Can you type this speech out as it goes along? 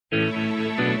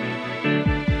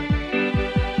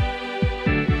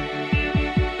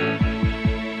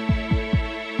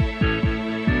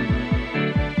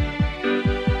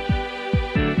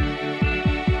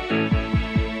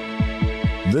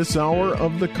This hour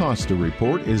of the Costa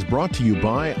Report is brought to you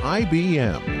by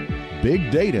IBM.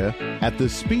 Big data at the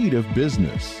speed of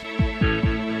business.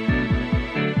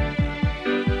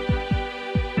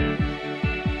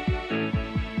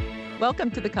 Welcome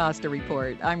to the Costa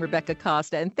Report. I'm Rebecca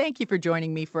Costa, and thank you for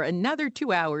joining me for another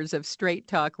 2 hours of Straight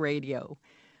Talk Radio.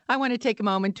 I want to take a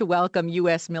moment to welcome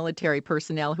U.S. military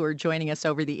personnel who are joining us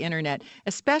over the Internet,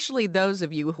 especially those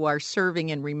of you who are serving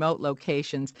in remote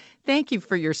locations. Thank you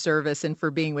for your service and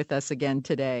for being with us again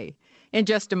today. In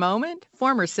just a moment,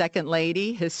 former Second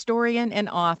Lady, historian, and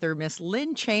author Miss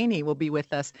Lynne Cheney will be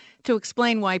with us to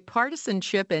explain why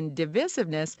partisanship and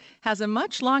divisiveness has a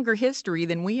much longer history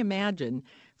than we imagine.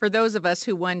 For those of us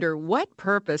who wonder what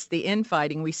purpose the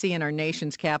infighting we see in our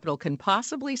nation's capital can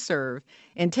possibly serve,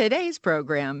 in today's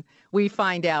program, we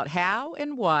find out how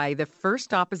and why the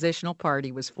first oppositional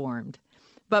party was formed.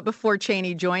 But before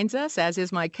Cheney joins us, as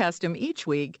is my custom each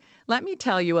week, let me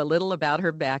tell you a little about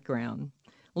her background.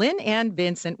 Lynn Ann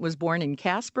Vincent was born in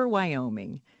Casper,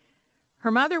 Wyoming. Her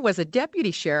mother was a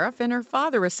deputy sheriff and her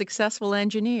father a successful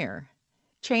engineer.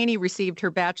 Cheney received her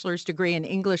bachelor's degree in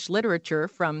English literature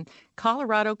from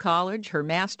Colorado College, her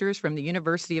master's from the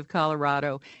University of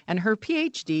Colorado, and her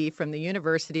Ph.D. from the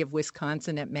University of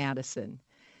Wisconsin at Madison.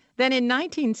 Then in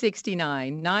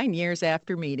 1969, 9 years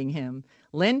after meeting him,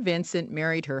 Lynn Vincent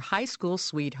married her high school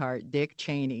sweetheart, Dick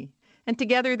Cheney, and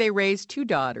together they raised 2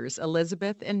 daughters,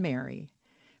 Elizabeth and Mary.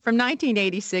 From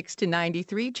 1986 to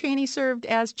 93, Cheney served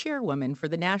as chairwoman for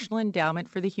the National Endowment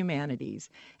for the Humanities.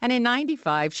 And in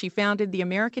 95, she founded the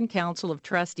American Council of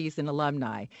Trustees and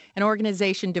Alumni, an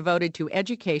organization devoted to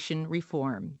education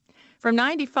reform. From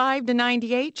 95 to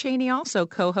 98, Cheney also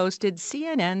co-hosted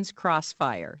CNN's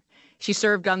Crossfire. She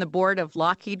served on the board of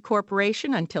Lockheed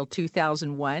Corporation until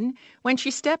 2001, when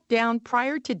she stepped down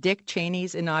prior to Dick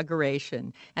Cheney's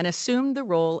inauguration and assumed the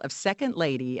role of Second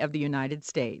Lady of the United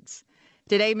States.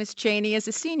 Today, Ms. Cheney is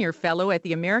a senior fellow at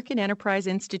the American Enterprise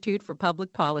Institute for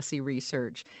Public Policy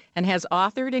Research and has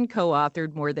authored and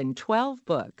co-authored more than 12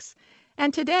 books.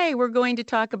 And today we're going to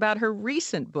talk about her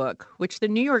recent book, which the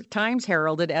New York Times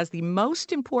heralded as the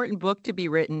most important book to be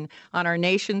written on our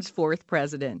nation's fourth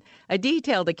president, a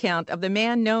detailed account of the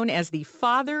man known as the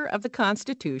father of the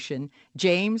Constitution,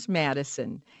 James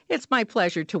Madison. It's my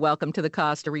pleasure to welcome to the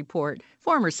Costa Report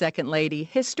former Second Lady,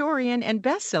 historian, and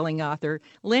best-selling author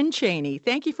Lynne Cheney.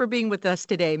 Thank you for being with us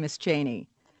today, Ms. Cheney.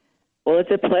 Well, it's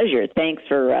a pleasure. Thanks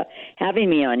for having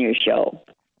me on your show.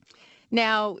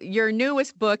 Now, your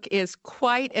newest book is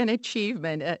quite an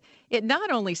achievement. It not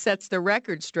only sets the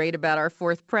record straight about our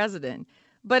fourth president,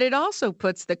 but it also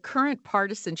puts the current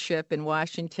partisanship in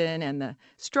Washington and the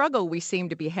struggle we seem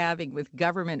to be having with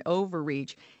government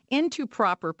overreach into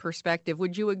proper perspective.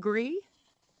 Would you agree?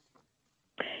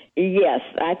 Yes,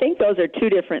 I think those are two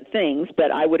different things,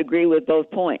 but I would agree with both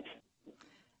points.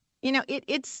 You know,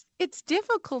 it's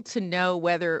difficult to know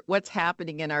whether what's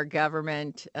happening in our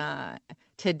government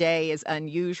today is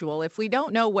unusual if we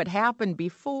don't know what happened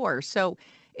before. So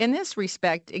in this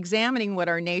respect, examining what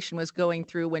our nation was going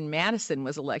through when Madison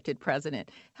was elected president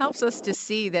helps us to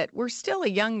see that we're still a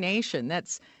young nation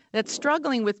that's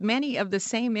struggling with many of the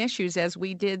same issues as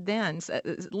we did then.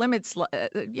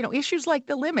 Issues like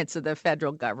the limits of the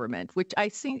federal government, which I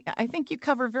think you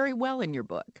cover very well in your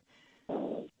book.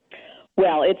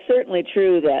 Well, it's certainly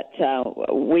true that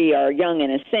we are young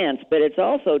in a sense, but it's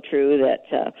also true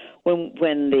that when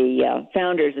the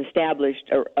founders established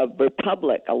a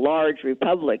republic, a large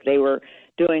republic, they were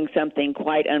doing something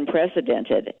quite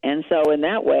unprecedented. And so in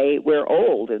that way, we're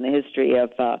old in the history of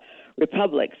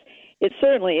republics. It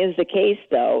certainly is the case,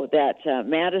 though, that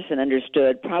Madison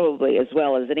understood, probably as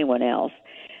well as anyone else,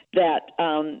 that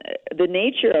the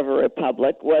nature of a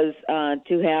republic was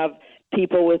to have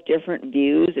people with different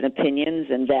views and opinions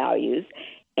and values,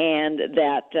 and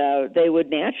that they would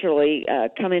naturally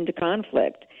come into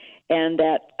conflict. And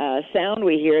that sound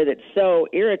we hear that's so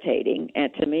irritating,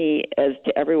 and to me as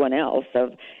to everyone else, of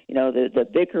the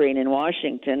bickering in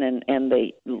Washington and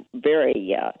the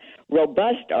very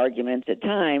robust arguments at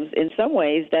times. In some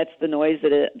ways, that's the noise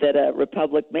that a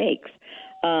republic makes.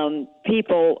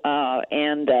 People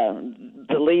and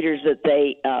the leaders that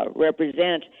they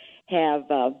represent have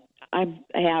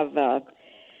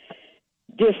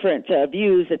different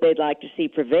views that they'd like to see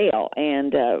prevail.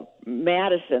 And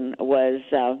Madison was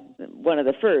one of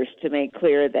the first to make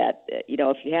clear that,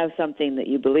 if you have something that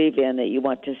you believe in that you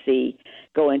want to see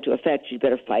go into effect, you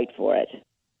better fight for it.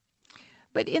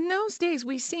 But in those days,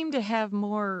 we seemed to have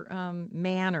more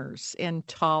manners and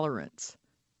tolerance.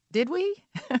 Did we?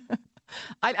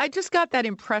 I just got that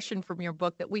impression from your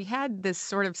book that we had this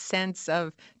sort of sense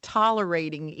of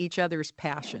tolerating each other's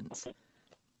passions.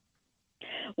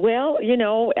 Well,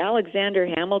 Alexander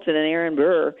Hamilton and Aaron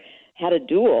Burr had a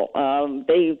duel.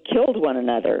 They killed one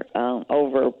another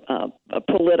over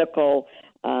political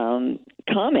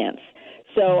comments.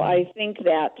 So I think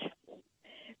that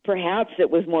perhaps it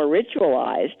was more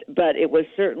ritualized, but it was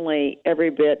certainly every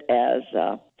bit as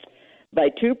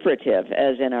vituperative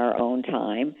as in our own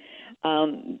time.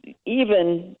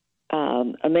 Even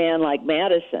a man like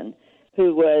Madison,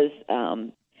 who was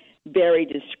very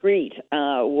discreet,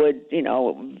 would,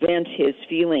 vent his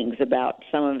feelings about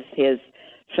some of his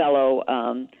fellow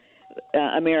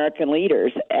American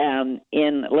leaders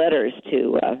in letters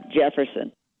to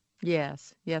Jefferson.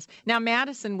 Yes, yes. Now,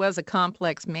 Madison was a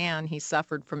complex man. He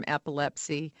suffered from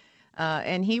epilepsy,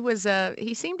 and he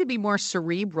seemed to be more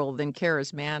cerebral than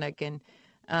charismatic. And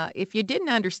if you didn't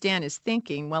understand his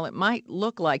thinking, well, it might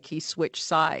look like he switched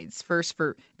sides, first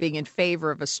for being in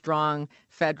favor of a strong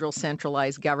federal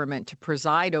centralized government to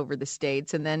preside over the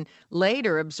states, and then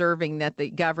later observing that the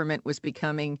government was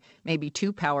becoming maybe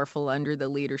too powerful under the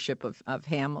leadership of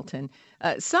Hamilton.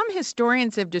 Some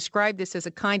historians have described this as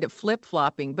a kind of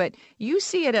flip-flopping, but you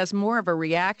see it as more of a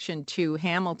reaction to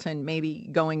Hamilton maybe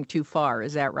going too far.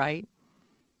 Is that right?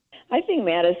 I think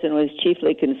Madison was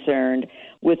chiefly concerned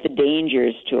with the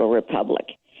dangers to a republic.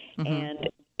 Mm-hmm.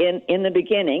 And in the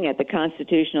beginning, at the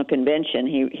Constitutional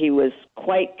Convention, he was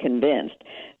quite convinced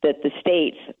that the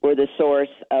states were the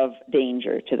source of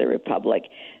danger to the republic.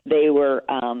 They were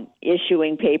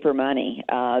issuing paper money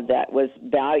that was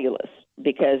valueless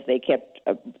because they kept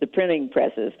the printing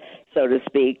presses, so to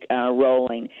speak,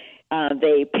 rolling.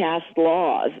 They passed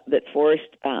laws that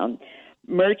forced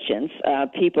merchants,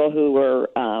 people who were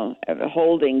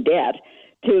holding debt,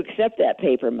 to accept that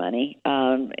paper money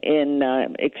in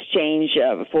exchange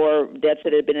for debts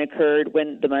that had been incurred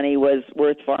when the money was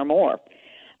worth far more.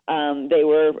 They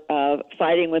were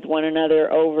fighting with one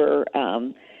another over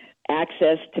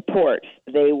access to ports.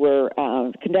 They were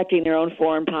conducting their own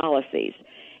foreign policies.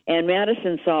 And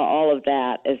Madison saw all of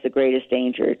that as the greatest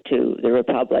danger to the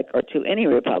republic, or to any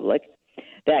republic,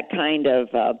 that kind of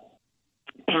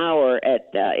power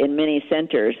in many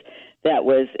centers that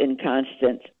was in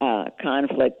constant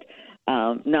conflict,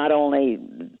 not only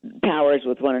powers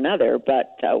with one another,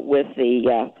 but with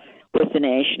the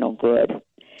national good.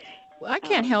 Well, I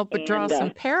can't help but draw some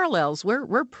parallels.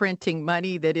 We're printing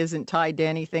money that isn't tied to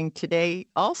anything today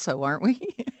also, aren't we?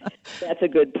 That's a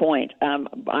good point.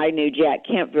 I knew Jack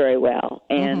Kemp very well,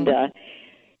 and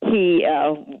he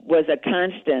was a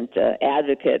constant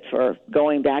advocate for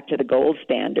going back to the gold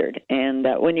standard. And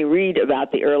when you read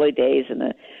about the early days and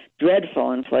the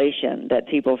dreadful inflation that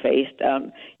people faced,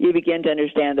 you begin to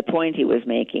understand the point he was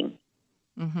making.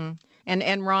 Mm-hmm.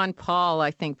 And Ron Paul,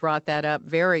 I think, brought that up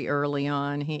very early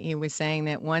on. He was saying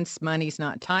that once money's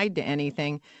not tied to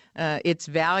anything, its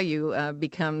value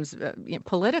becomes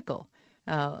political.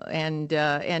 I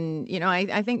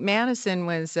think Madison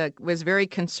was very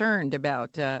concerned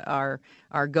about our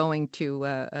going to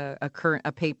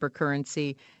a paper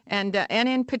currency, and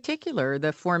in particular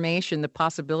the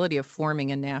possibility of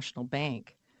forming a national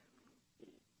bank.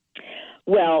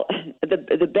 Well,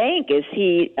 the bank, as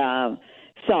he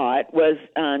saw it, was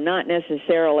not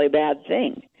necessarily a bad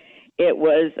thing. It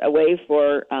was a way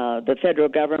for the federal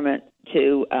government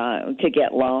to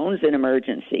get loans in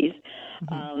emergencies.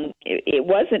 It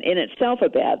wasn't in itself a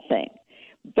bad thing,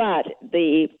 but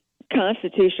the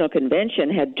Constitutional Convention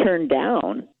had turned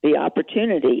down the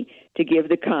opportunity to give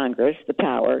the Congress the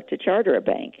power to charter a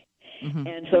bank. Mm-hmm.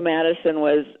 And so Madison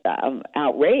was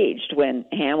outraged when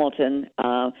Hamilton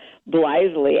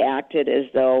blithely acted as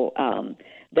though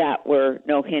that were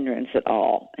no hindrance at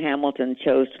all. Hamilton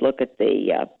chose to look at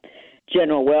the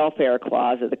General Welfare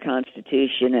Clause of the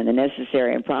Constitution and the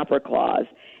Necessary and Proper Clause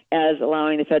as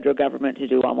allowing the federal government to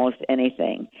do almost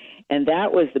anything. And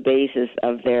that was the basis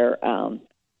of their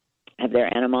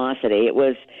animosity. It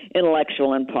was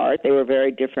intellectual in part. They were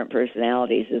very different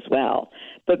personalities as well.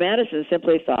 But Madison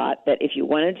simply thought that if you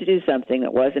wanted to do something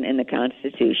that wasn't in the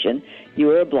Constitution, you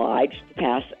were obliged to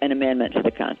pass an amendment to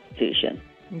the Constitution.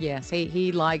 Yes,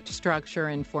 he liked structure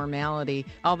and formality,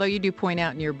 although you do point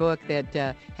out in your book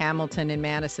that Hamilton and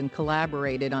Madison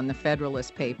collaborated on the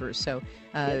Federalist Papers, so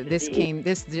this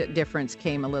difference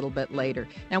came a little bit later.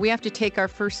 Now we have to take our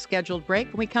first scheduled break.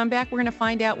 When we come back, we're going to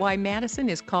find out why Madison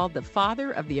is called the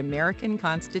father of the American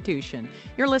Constitution.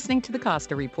 You're listening to the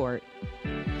Costa Report.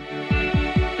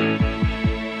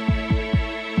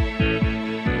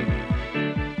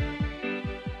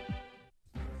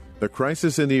 The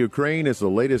crisis in the Ukraine is the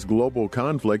latest global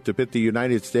conflict to pit the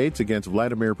United States against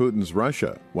Vladimir Putin's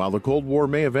Russia. While the Cold War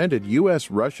may have ended,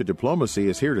 U.S.-Russia diplomacy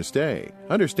is here to stay.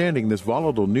 Understanding this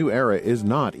volatile new era is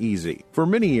not easy. For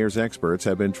many years, experts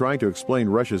have been trying to explain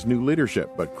Russia's new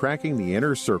leadership, but cracking the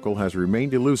inner circle has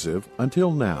remained elusive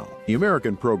until now. The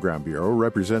American Program Bureau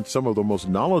represents some of the most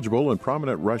knowledgeable and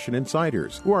prominent Russian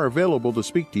insiders who are available to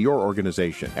speak to your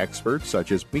organization. Experts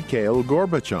such as Mikhail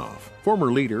Gorbachev,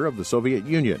 former leader of the Soviet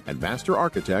Union and master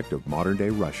architect of modern-day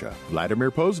Russia;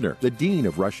 Vladimir Posner, the dean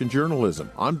of Russian journalism;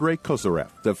 Andrei Kozyrev,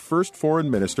 the first foreign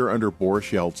minister under Boris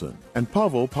Yeltsin; and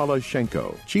Pavel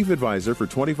Palashchenko, chief advisor for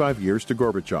 25 years to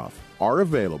Gorbachev, are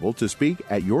available to speak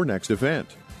at your next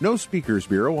event. No Speakers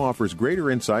Bureau offers greater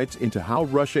insights into how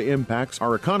Russia impacts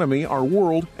our economy, our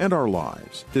world, and our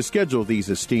lives. To schedule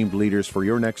these esteemed leaders for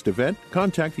your next event,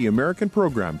 contact the American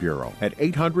Program Bureau at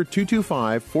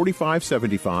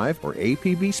 800-225-4575 or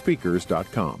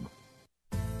apbspeakers.com.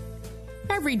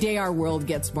 Every day our world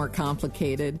gets more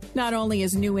complicated. Not only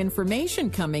is new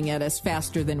information coming at us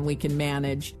faster than we can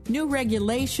manage, new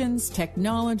regulations,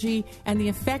 technology, and the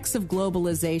effects of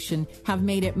globalization have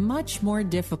made it much more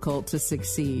difficult to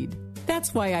succeed.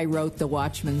 That's why I wrote The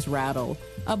Watchman's Rattle,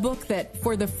 a book that,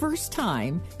 for the first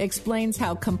time, explains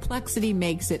how complexity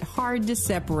makes it hard to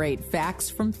separate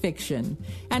facts from fiction,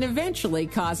 and eventually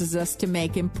causes us to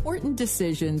make important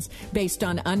decisions based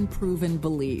on unproven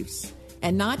beliefs.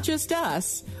 And not just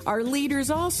us, our leaders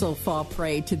also fall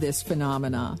prey to this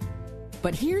phenomena.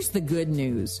 But here's the good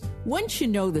news. Once you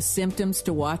know the symptoms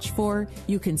to watch for,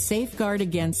 you can safeguard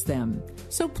against them.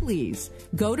 So please,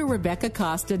 go to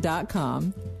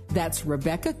RebeccaCosta.com, that's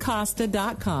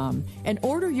RebeccaCosta.com, and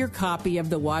order your copy of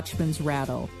The Watchman's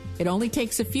Rattle. It only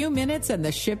takes a few minutes and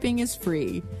the shipping is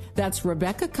free. That's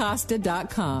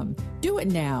RebeccaCosta.com. Do it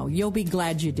now. You'll be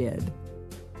glad you did.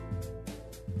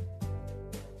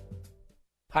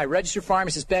 Hi, registered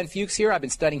pharmacist Ben Fuchs here. I've been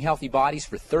studying healthy bodies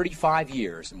for 35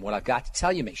 years, and what I've got to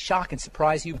tell you may shock and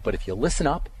surprise you, but if you listen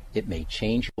up, it may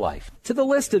change your life. To the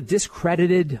list of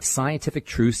discredited scientific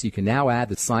truths, you can now add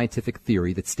the scientific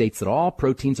theory that states that all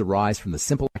proteins arise from the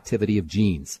simple activity of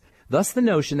genes. Thus the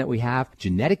notion that we have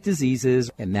genetic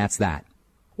diseases, and that's that.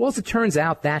 Well, as it turns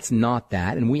out, that's not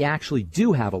that, and we actually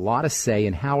do have a lot of say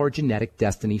in how our genetic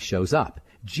destiny shows up.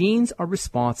 Genes are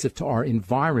responsive to our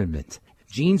environment.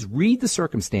 Genes read the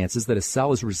circumstances that a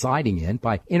cell is residing in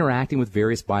by interacting with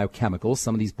various biochemicals.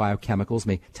 Some of these biochemicals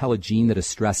may tell a gene that a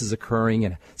stress is occurring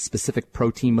and a specific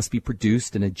protein must be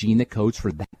produced, and a gene that codes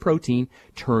for that protein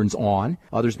turns on.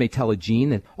 Others may tell a gene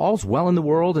that all's well in the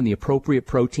world and the appropriate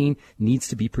protein needs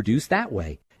to be produced that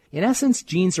way. In essence,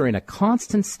 genes are in a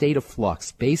constant state of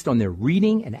flux based on their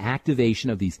reading and activation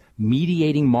of these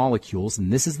mediating molecules, and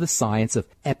this is the science of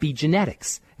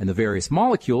epigenetics. And the various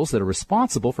molecules that are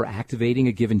responsible for activating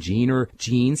a given gene or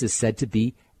genes is said to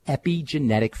be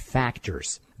epigenetic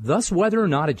factors. Thus, whether or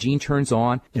not a gene turns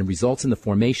on and results in the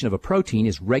formation of a protein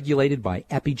is regulated by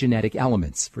epigenetic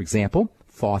elements. For example,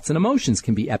 thoughts and emotions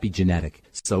can be epigenetic.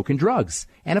 So can drugs.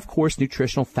 And of course,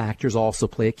 nutritional factors also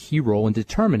play a key role in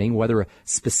determining whether a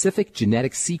specific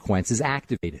genetic sequence is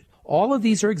activated. All of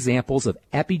these are examples of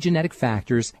epigenetic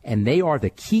factors, and they are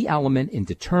the key element in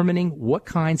determining what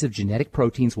kinds of genetic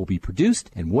proteins will be produced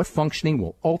and what functioning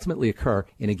will ultimately occur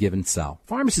in a given cell.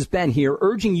 Pharmacist Ben here,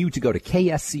 urging you to go to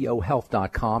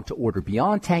kscohealth.com to order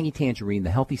Beyond Tangy Tangerine,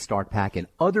 the Healthy Start Pack, and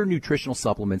other nutritional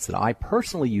supplements that I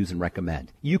personally use and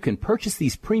recommend. You can purchase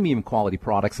these premium quality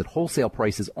products at wholesale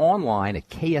prices online at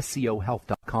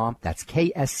kscohealth.com. That's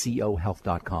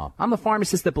kscohealth.com. I'm the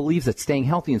pharmacist that believes that staying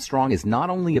healthy and strong is not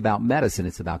only about medicine,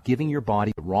 it's about giving your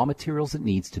body the raw materials it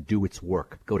needs to do its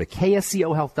work. Go to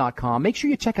kscohealth.com. Make sure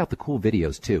you check out the cool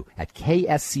videos too at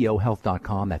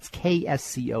kscohealth.com. That's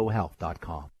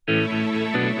kscohealth.com.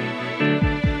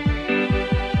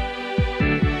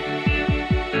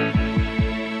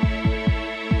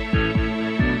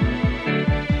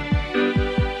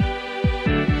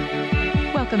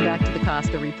 Welcome back to the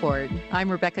Costa Report. I'm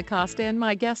Rebecca Costa, and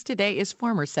my guest today is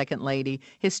former Second Lady,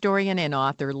 historian and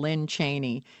author Lynne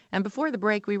Cheney. And before the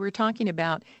break, we were talking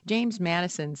about James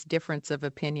Madison's difference of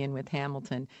opinion with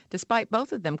Hamilton, despite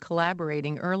both of them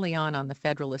collaborating early on the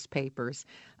Federalist Papers.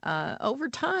 Over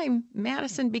time,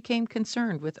 Madison became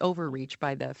concerned with overreach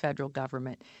by the federal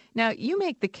government. Now, you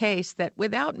make the case that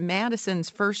without Madison's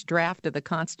first draft of the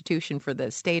Constitution for the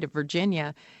state of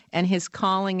Virginia and his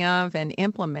calling of and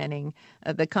implementing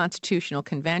the Constitutional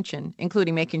Convention,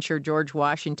 including making sure George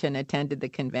Washington attended the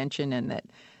convention and that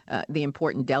the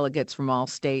important delegates from all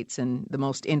states and the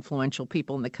most influential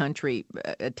people in the country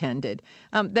attended,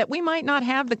 that we might not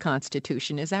have the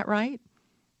Constitution. Is that right?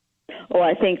 Oh,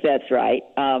 I think that's right.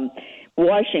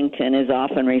 Washington is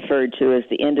often referred to as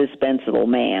the indispensable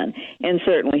man, and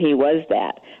certainly he was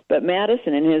that. But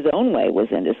Madison, in his own way, was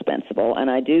indispensable, and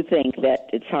I do think that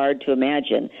it's hard to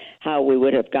imagine how we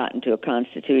would have gotten to a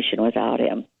Constitution without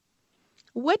him.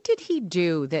 What did he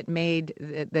do that made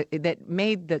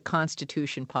the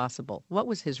Constitution possible? What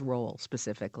was his role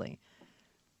specifically?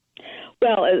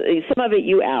 Well, some of it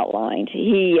you outlined.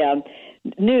 He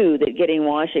knew that getting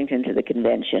Washington to the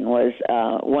convention was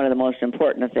one of the most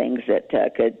important things that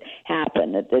could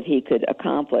happen, that he could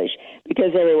accomplish,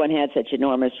 because everyone had such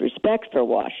enormous respect for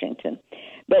Washington.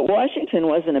 But Washington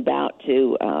wasn't about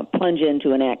to plunge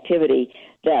into an activity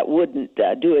that wouldn't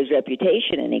do his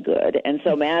reputation any good. And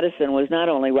so Madison was not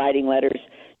only writing letters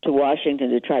to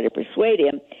Washington to try to persuade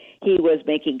him, he was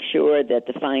making sure that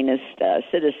the finest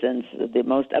citizens, the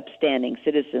most upstanding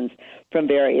citizens from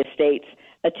various states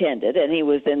attended, and he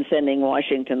was then sending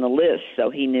Washington the list, so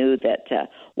he knew that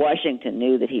Washington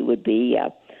knew that he would be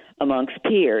amongst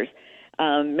peers.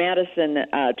 Madison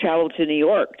traveled to New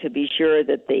York to be sure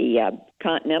that the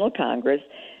Continental Congress,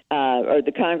 or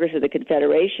the Congress of the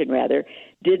Confederation, rather,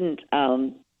 didn't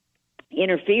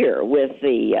interfere with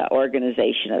the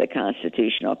organization of the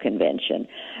Constitutional Convention.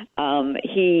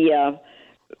 He,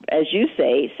 as you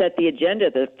say, set the agenda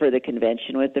for the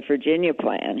convention with the Virginia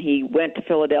Plan. He went to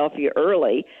Philadelphia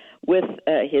early with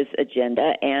his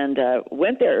agenda and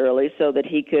went there early so that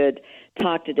he could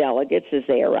talk to delegates as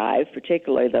they arrived,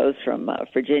 particularly those from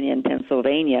Virginia and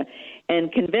Pennsylvania,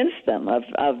 and convince them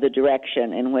of the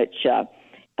direction in which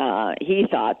he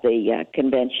thought the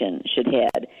convention should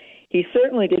head. He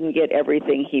certainly didn't get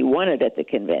everything he wanted at the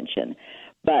convention,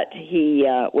 but he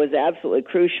was absolutely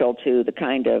crucial to the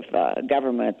kind of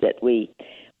government that we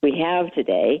have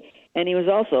today. And he was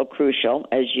also crucial,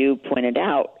 as you pointed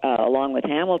out, along with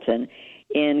Hamilton,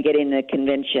 in getting the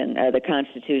convention, the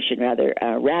Constitution, rather,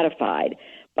 ratified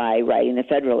by writing the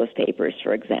Federalist Papers,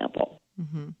 for example.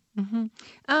 Mm-hmm.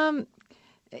 Mm-hmm.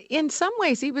 In some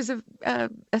ways, he was a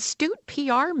astute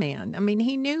PR man. I mean,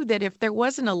 he knew that if there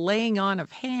wasn't a laying on of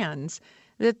hands,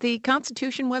 that the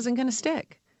Constitution wasn't going to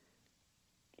stick.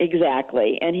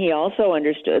 Exactly. And he also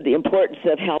understood the importance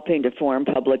of helping to form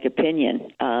public opinion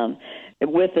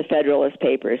with the Federalist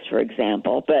Papers, for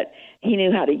example, but he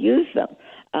knew how to use them.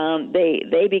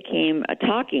 They became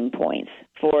talking points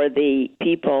for the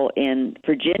people in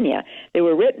Virginia. They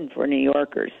were written for New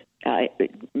Yorkers.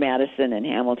 Madison and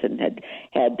Hamilton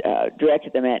had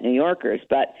directed them at New Yorkers,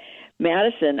 but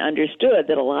Madison understood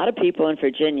that a lot of people in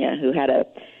Virginia who had a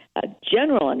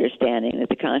general understanding that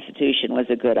the Constitution was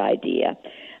a good idea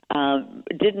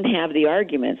didn't have the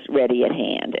arguments ready at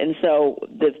hand. And so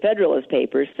the Federalist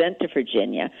Papers sent to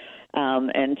Virginia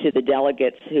and to the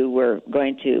delegates who were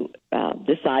going to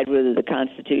decide whether the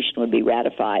Constitution would be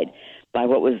ratified by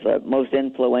what was the most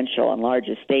influential and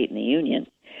largest state in the Union.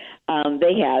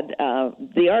 They had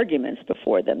the arguments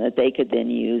before them that they could then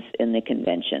use in the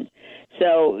convention.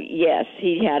 So, yes,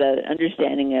 he had an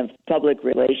understanding of public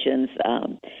relations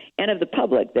and of the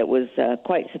public that was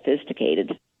quite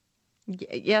sophisticated.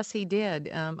 Yes, he did.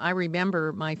 I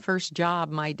remember my first job,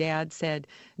 my dad said,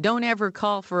 don't ever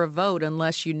call for a vote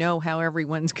unless you know how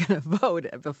everyone's going to vote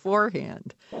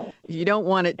beforehand. You don't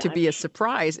want it to be a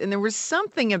surprise. And there was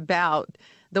something about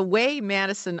the way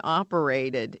Madison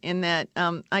operated in that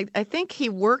I think he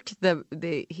worked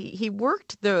he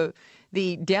worked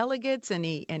the delegates and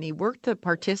he worked the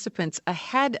participants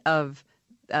ahead of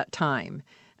time.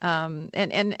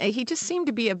 And he just seemed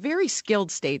to be a very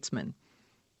skilled statesman.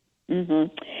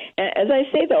 Mm-hmm. As I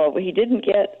say, though, he didn't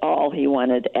get all he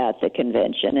wanted at the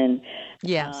convention, and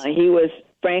yes, he was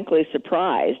frankly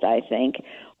surprised, I think,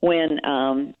 when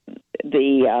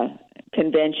the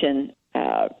convention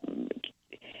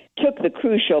took the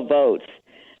crucial votes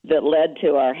that led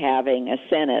to our having a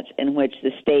Senate in which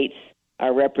the states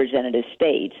are representative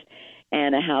states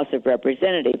and a House of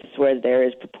Representatives where there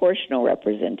is proportional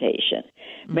representation.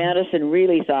 Mm-hmm. Madison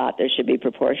really thought there should be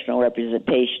proportional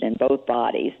representation in both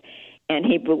bodies, and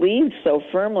he believed so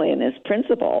firmly in this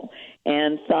principle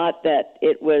and thought that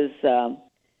it was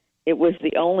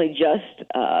the only just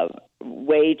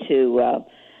way to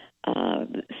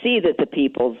see that the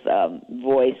people's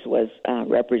voice was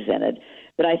represented.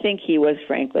 But I think he was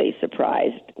frankly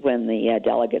surprised when the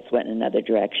delegates went in another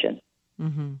direction.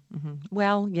 Mm-hmm, mm-hmm.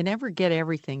 Well, you never get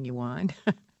everything you want.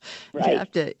 Right.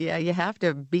 You have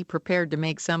to be prepared to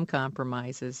make some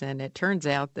compromises, and it turns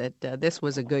out that this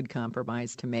was a good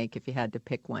compromise to make if you had to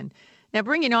pick one. Now,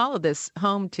 bringing all of this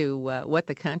home to what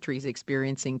the country's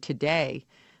experiencing today,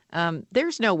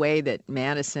 there's no way that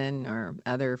Madison or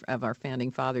other of our founding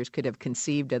fathers could have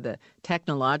conceived of the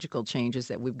technological changes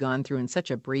that we've gone through in such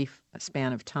a brief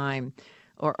span of time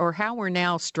or how we're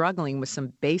now struggling with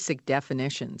some basic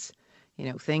definitions,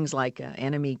 things like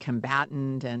enemy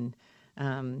combatant and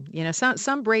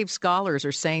some brave scholars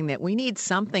are saying that we need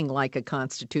something like a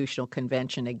constitutional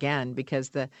convention again, because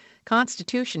the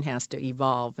Constitution has to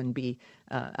evolve and be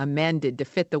amended to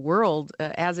fit the world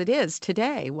as it is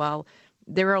today. While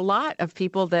there are a lot of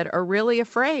people that are really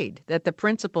afraid that the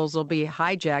principles will be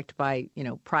hijacked by,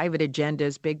 private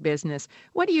agendas, big business.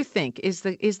 What do you think? Is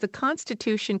the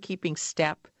Constitution keeping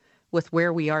step with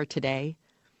where we are today?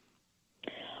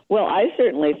 Well, I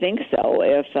certainly think so.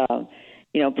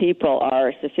 If people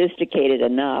are sophisticated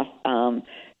enough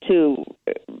to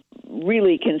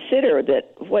really consider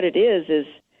that what it is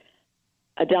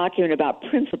a document about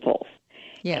principles.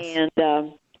 Yes.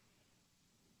 And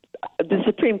the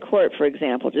Supreme Court, for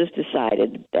example, just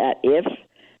decided that if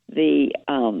the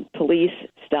police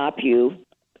stop you,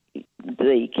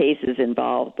 the cases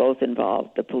both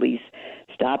involve the police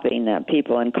stopping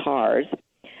people in cars.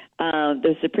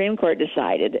 The Supreme Court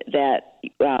decided that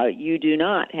you do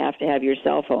not have to have your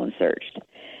cell phone searched,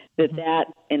 that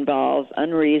involves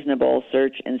unreasonable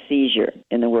search and seizure,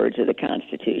 in the words of the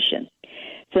Constitution.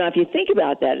 So now if you think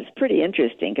about that, it's pretty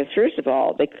interesting, because first of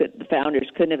all, the founders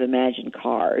couldn't have imagined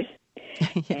cars,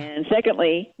 and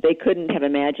secondly, they couldn't have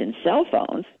imagined cell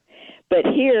phones. But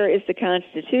here is the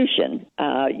Constitution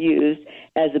used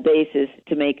as a basis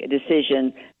to make a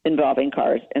decision involving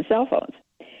cars and cell phones.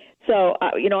 So,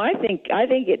 I think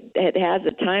it has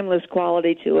a timeless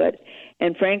quality to it,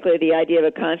 and frankly, the idea of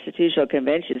a constitutional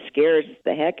convention scares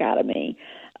the heck out of me.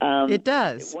 It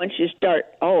does. Once you start,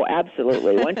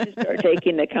 absolutely. Once you start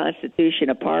taking the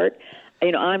Constitution apart,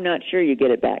 I'm not sure you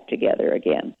get it back together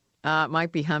again. It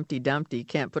might be Humpty Dumpty.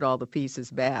 Can't put all the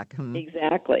pieces back.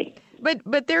 Exactly.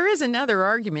 But there is another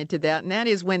argument to that, and that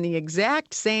is when the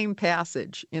exact same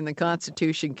passage in the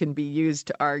Constitution can be used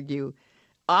to argue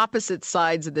opposite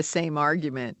sides of the same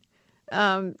argument.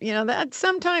 That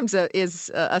sometimes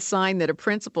is a sign that a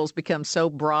principle's become so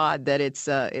broad that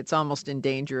it's almost in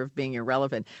danger of being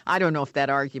irrelevant. I don't know if that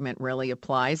argument really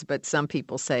applies, but some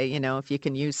people say, if you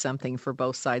can use something for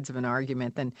both sides of an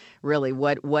argument, then really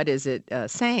what is it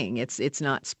saying? It's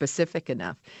not specific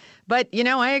enough. But,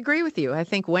 I agree with you. I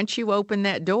think once you open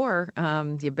that door,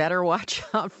 you better watch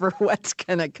out for what's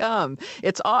going to come.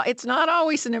 It's not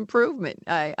always an improvement.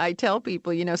 I tell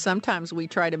people, sometimes we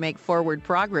try to make forward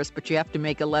progress, but you have to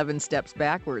make 11 steps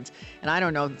backwards. And I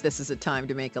don't know if this is a time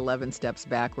to make 11 steps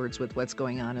backwards with what's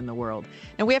going on in the world.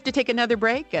 And we have to take another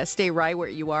break. Stay right where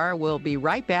you are. We'll be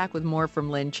right back with more from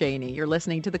Lynne Cheney. You're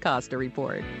listening to the Costa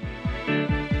Report.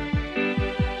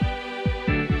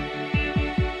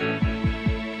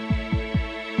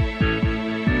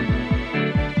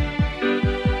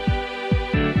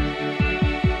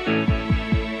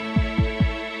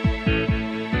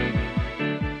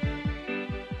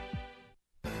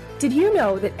 Did you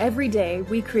know that every day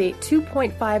we create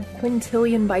 2.5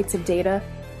 quintillion bytes of data,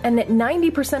 and that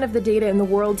 90% of the data in the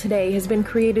world today has been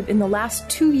created in the last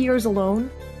 2 years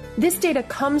alone? This data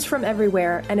comes from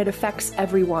everywhere, and it affects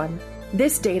everyone.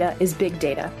 This data is big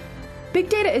data. Big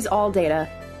data is all data,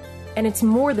 and it's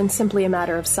more than simply a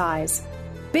matter of size.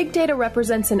 Big data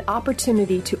represents an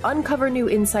opportunity to uncover new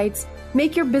insights,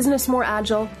 make your business more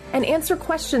agile, and answer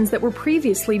questions that were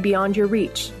previously beyond your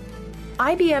reach.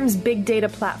 IBM's Big Data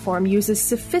platform uses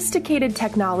sophisticated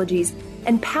technologies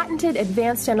and patented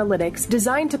advanced analytics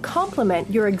designed to complement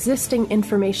your existing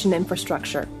information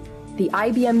infrastructure. The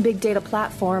IBM Big Data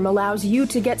platform allows you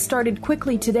to get started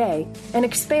quickly today and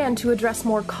expand to address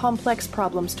more complex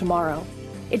problems tomorrow.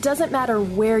 It doesn't matter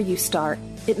where you start,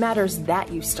 it matters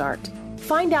that you start.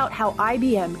 Find out how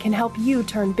IBM can help you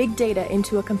turn big data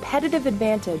into a competitive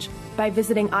advantage by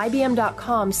visiting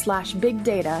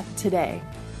ibm.com/bigdata today.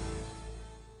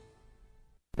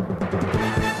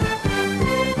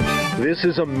 This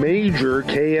is a major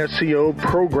KSCO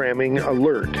programming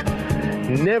alert.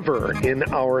 Never in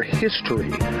our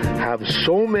history have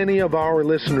so many of our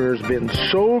listeners been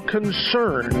so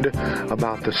concerned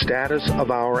about the status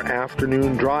of our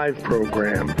afternoon drive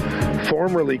program,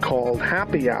 formerly called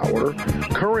Happy Hour,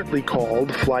 currently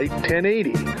called Flight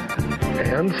 1080,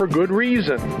 and for good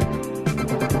reason.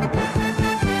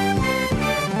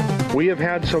 We have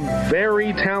had some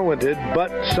very talented,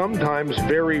 but sometimes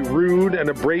very rude and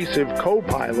abrasive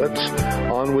co-pilots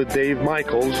on with Dave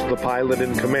Michaels, the pilot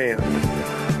in command.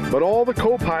 But all the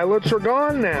co-pilots are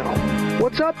gone now.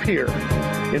 What's up here?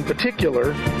 In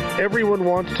particular, everyone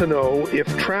wants to know if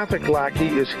Traffic Lackey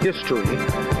is history,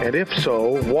 and if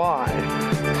so, why?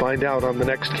 Find out on the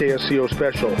next KSCO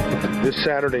special this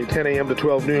Saturday, 10 a.m. to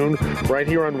 12 noon, right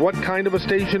here on What Kind of a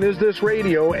Station Is This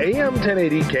Radio, AM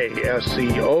 1080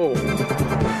 KSCO.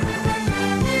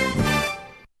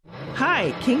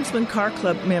 Hi, Kingsman Car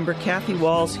Club member Kathy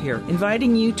Walls here,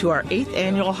 inviting you to our 8th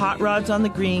annual Hot Rods on the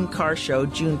Green car show,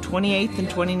 June 28th and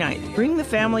 29th. Bring the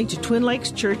family to Twin Lakes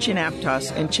Church in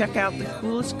Aptos and check out the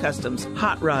coolest customs,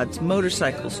 hot rods,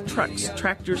 motorcycles, trucks,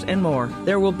 tractors, and more.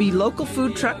 There will be local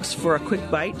food trucks for a quick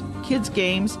bite, kids'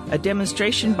 games, a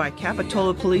demonstration by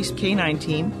Capitola Police K-9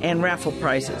 team, and raffle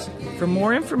prizes. For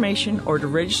more information or to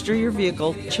register your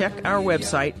vehicle, check our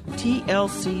website,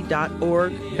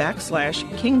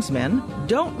 tlc.org/Kingsmen.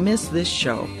 Don't miss this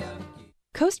show.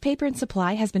 Coast Paper and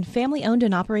Supply has been family-owned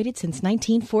and operated since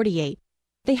 1948.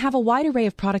 They have a wide array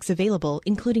of products available,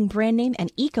 including brand name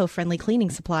and eco-friendly cleaning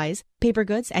supplies, paper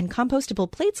goods, and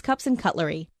compostable plates, cups, and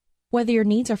cutlery. Whether your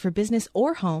needs are for business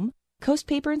or home, Coast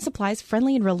Paper and Supply's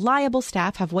friendly and reliable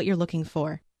staff have what you're looking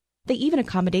for. They even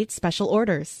accommodate special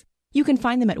orders. You can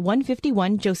find them at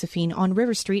 151 Josephine on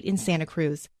River Street in Santa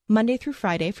Cruz, Monday through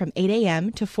Friday from 8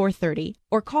 a.m. to 4:30,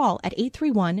 or call at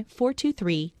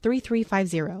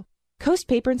 831-423-3350. Coast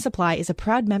Paper and Supply is a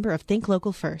proud member of Think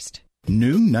Local First.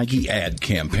 New Nike ad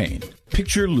campaign.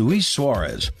 Picture Luis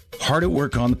Suarez, hard at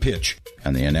work on the pitch,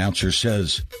 and the announcer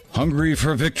says, "Hungry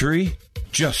for victory?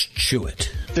 Just chew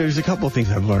it." There's a couple of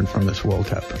things I've learned from this World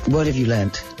Cup. What have you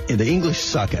learned? The English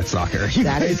suck at soccer.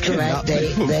 That is correct.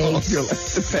 They your life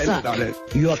depended on it.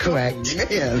 You are correct.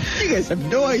 Man, you guys have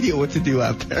no idea what to do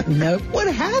out there. Nope. What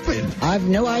happened? I have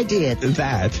no idea.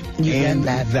 That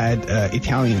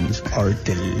Italians are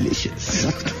delicious.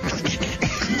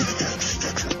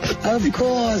 Of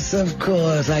course.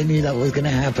 I knew that was going to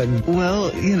happen.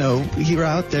 Well, you're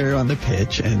out there on the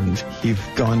pitch and you've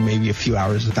gone maybe a few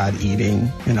hours without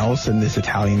eating, and all of a sudden this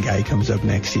Italian guy comes up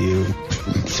next to you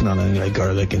smelling like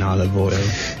garlic and olive oil.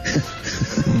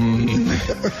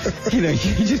 You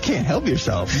just can't help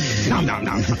yourself. Nom, nom,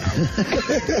 nom, nom.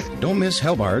 Don't miss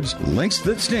Hellbard's Links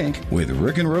That Stink with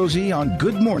Rick and Rosie on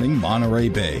Good Morning Monterey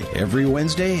Bay every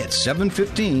Wednesday at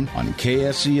 7:15 on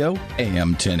KSCO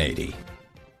AM 1080.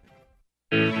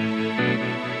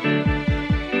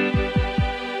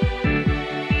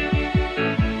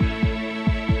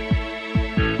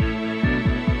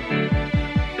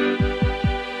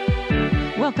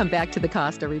 Welcome back to the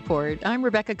Costa Report. I'm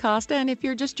Rebecca Costa, and if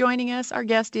you're just joining us, our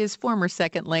guest is former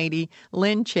Second Lady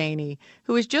Lynne Cheney,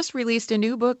 who has just released a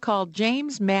new book called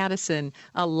James Madison,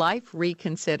 A Life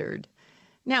Reconsidered.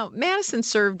 Now, Madison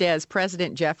served as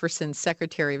President Jefferson's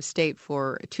Secretary of State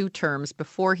for 2 terms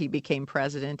before he became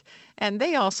president, and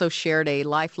they also shared a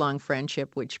lifelong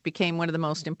friendship, which became one of the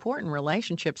most important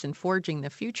relationships in forging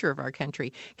the future of our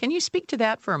country. Can you speak to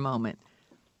that for a moment?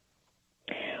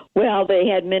 Well, they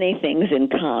had many things in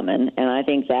common, and I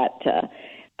think that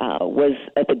was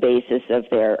at the basis of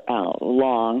their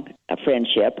long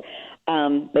friendship.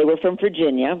 They were from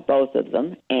Virginia, both of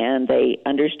them, and they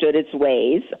understood its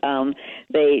ways.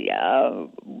 They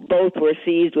both were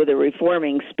seized with a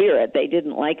reforming spirit. They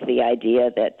didn't like the idea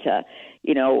that,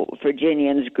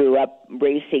 Virginians grew up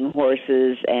racing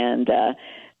horses and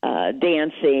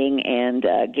dancing and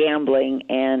gambling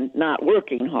and not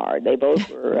working hard. They both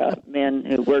were men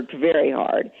who worked very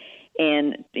hard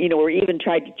and, were even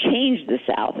tried to change the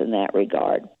South in that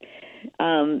regard.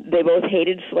 They both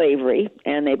hated slavery,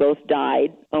 and they both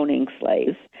died owning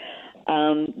slaves.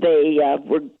 They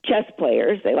were chess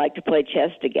players. They liked to play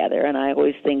chess together, and I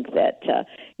always think that,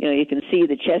 you can see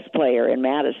the chess player in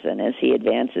Madison as he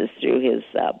advances through his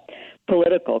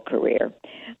political career.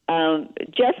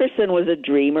 Jefferson was a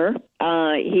dreamer.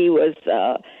 He was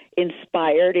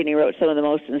inspired, and he wrote some of the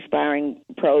most inspiring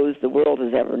prose the world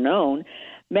has ever known.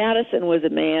 Madison was a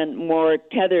man more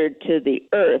tethered to the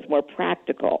earth, more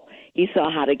practical. He saw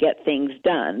how to get things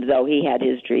done, though he had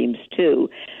his dreams too.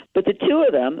 But the two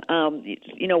of them,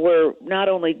 were not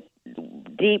only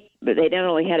deep, but they not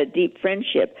only had a deep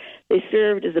friendship, they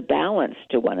served as a balance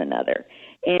to one another.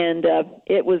 And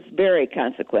it was very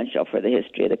consequential for the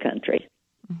history of the country.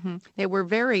 Mm-hmm. They were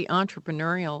very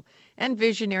entrepreneurial and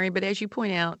visionary, but as you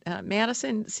point out,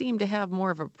 Madison seemed to have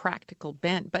more of a practical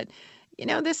bent. But,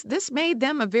 this made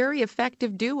them a very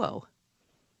effective duo.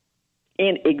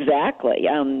 Exactly.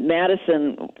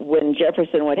 Madison, when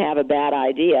Jefferson would have a bad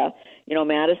idea,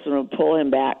 Madison would pull him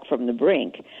back from the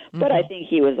brink. Mm-hmm. But I think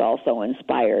he was also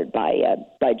inspired by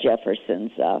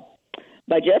Jefferson's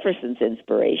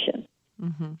inspiration.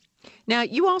 Mm-hmm. Now,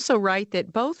 you also write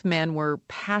that both men were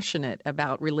passionate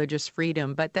about religious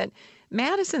freedom, but that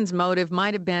Madison's motive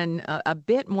might have been a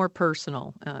bit more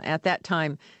personal. At that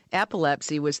time,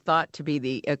 epilepsy was thought to be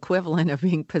the equivalent of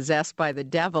being possessed by the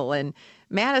devil, and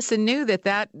Madison knew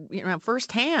that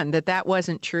firsthand that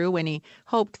wasn't true, and he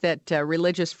hoped that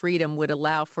religious freedom would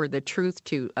allow for the truth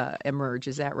to emerge.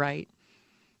 Is that right?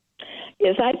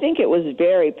 Yes, I think it was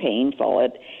very painful.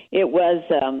 It was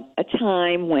a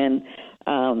time when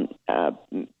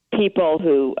people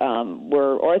who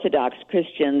were Orthodox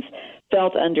Christians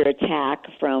felt under attack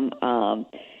from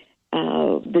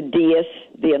the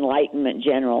deists, the Enlightenment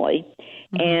generally.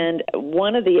 Mm-hmm. And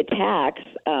one of the attacks,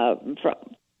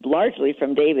 largely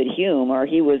from David Hume, or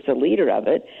he was the leader of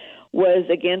it, was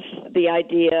against the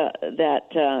idea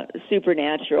that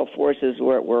supernatural forces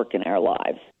were at work in our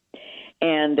lives.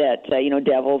 And that,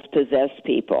 devils possess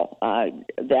people,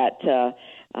 that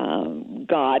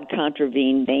God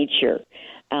contravened nature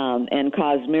and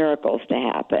caused miracles to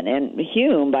happen. And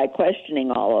Hume, by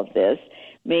questioning all of this,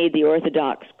 made the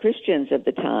Orthodox Christians of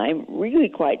the time really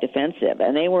quite defensive,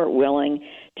 and they weren't willing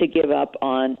to give up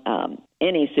on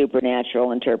any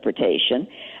supernatural interpretation.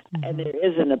 Mm-hmm. And there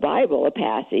is in the Bible a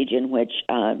passage in which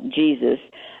Jesus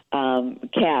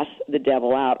casts the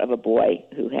devil out of a boy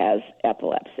who has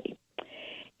epilepsy.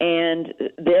 And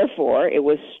therefore, it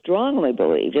was strongly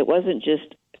believed, it wasn't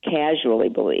just casually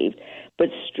believed, but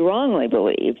strongly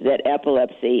believed that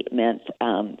epilepsy meant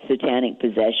satanic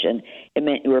possession. It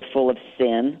meant you were full of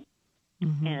sin.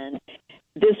 Mm-hmm. And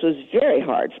this was very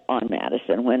hard on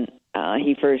Madison when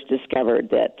he first discovered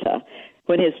that,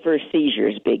 when his first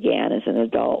seizures began as an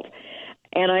adult.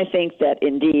 And I think that,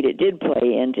 indeed, it did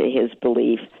play into his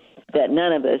belief that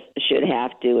none of us should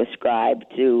have to ascribe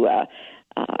to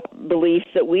beliefs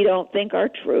that we don't think are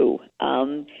true.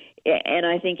 And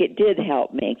I think it did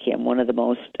help make him one of the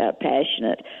most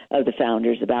passionate of the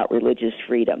founders about religious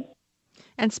freedom.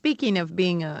 And speaking of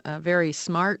being a very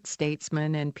smart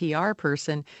statesman and PR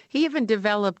person, he even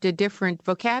developed a different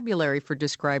vocabulary for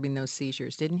describing those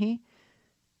seizures, didn't he?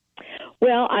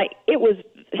 Well,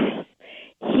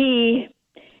 he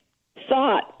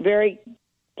thought very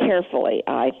carefully,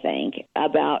 I think,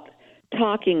 about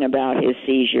talking about his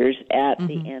seizures at mm-hmm.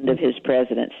 the end of his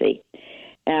presidency.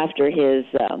 After his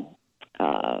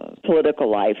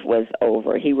political life was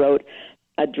over, he wrote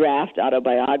a draft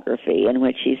autobiography in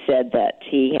which he said that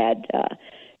he had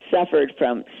suffered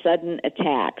from sudden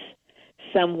attacks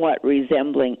somewhat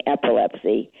resembling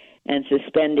epilepsy and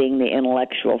suspending the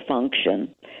intellectual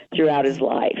function throughout his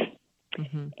life.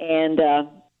 Mm-hmm. And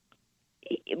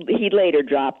he later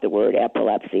dropped the word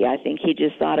epilepsy. I think he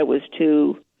just thought it was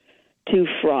too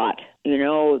fraught,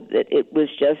 that it was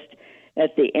just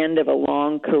at the end of a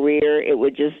long career, it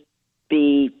would just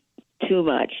be too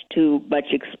much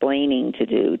explaining to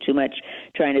do, too much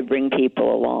trying to bring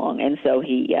people along. And so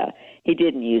he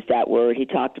didn't use that word. He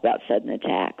talked about sudden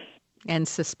attacks. And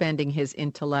suspending his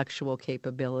intellectual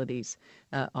capabilities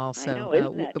also, I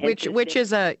know, which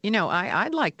is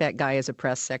I'd like that guy as a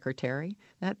press secretary.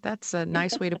 That's a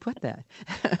nice way to put that.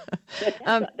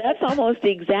 That's almost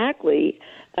exactly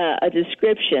a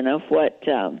description of what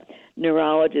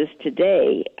neurologists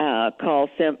today call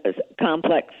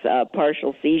complex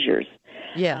partial seizures.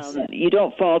 Yes. You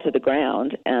don't fall to the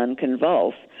ground and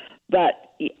convulse,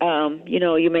 but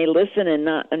you may listen and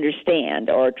not understand,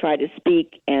 or try to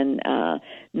speak and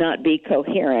not be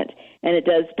coherent, and it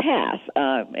does pass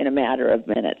in a matter of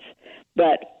minutes.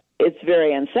 But it's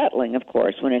very unsettling, of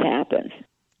course, when it happens.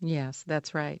 Yes,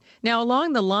 that's right. Now,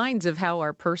 along the lines of how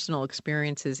our personal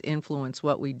experiences influence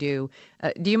what we do,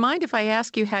 do you mind if I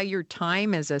ask you how your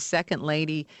time as a second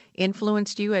lady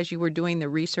influenced you as you were doing the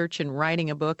research and writing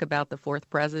a book about the fourth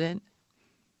president?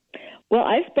 Well,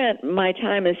 I spent my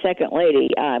time as second lady.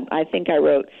 I think I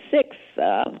wrote 6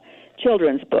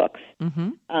 children's books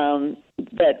mm-hmm.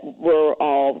 That were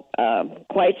all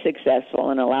quite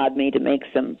successful and allowed me to make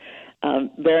some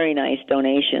very nice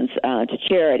donations to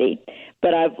charity.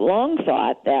 But I've long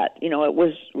thought that, it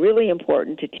was really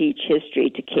important to teach history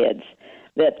to kids,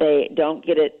 that they don't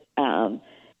get it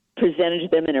presented to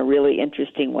them in a really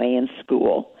interesting way in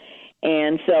school.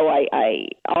 And so I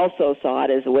also saw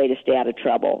it as a way to stay out of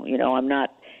trouble. I'm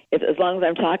not, as long as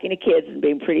I'm talking to kids and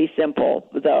being pretty simple,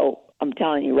 though I'm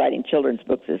telling you, writing children's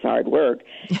books is hard work,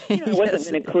 I wasn't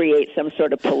going to create some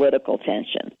sort of political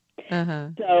tension. Uh-huh.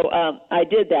 So I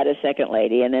did that as second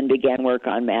lady, and then began work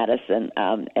on Madison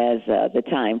as the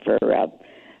time for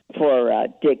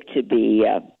Dick to be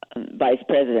vice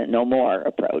president no more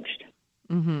approached.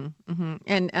 Mm-hmm, mm-hmm.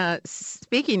 And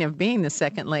speaking of being the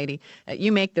second lady,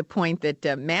 you make the point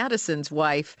that Madison's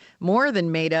wife more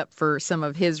than made up for some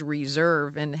of his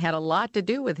reserve and had a lot to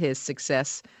do with his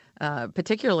success,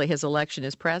 particularly his election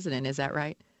as president. Is that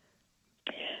right?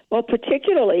 Well,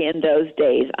 particularly in those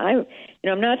days, I'm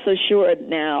not so sure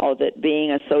now that being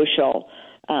a social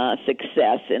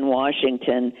success in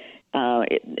Washington,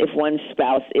 if one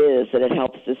spouse is, that it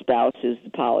helps the spouse who's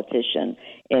the politician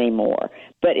anymore.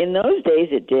 But in those days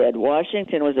it did.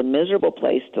 Washington was a miserable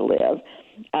place to live.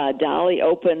 Dolly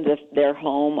opened their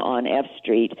home on F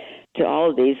Street to all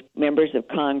of these members of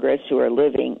Congress who are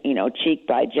living, cheek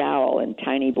by jowl in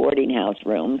tiny boarding house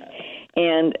rooms,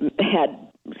 and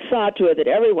saw to it that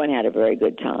everyone had a very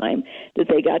good time, that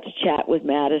they got to chat with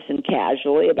Madison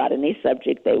casually about any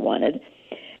subject they wanted.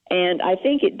 And I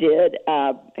think it did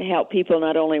help people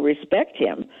not only respect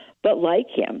him, but like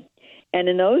him. And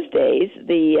in those days,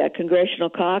 the Congressional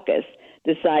Caucus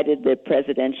decided the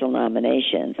presidential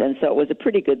nominations. And so it was a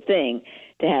pretty good thing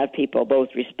to have people both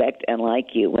respect and like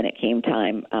you when it came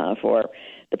time for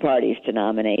the parties to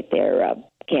nominate their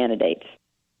candidates.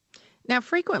 Now,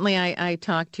 frequently I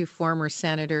talk to former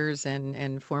senators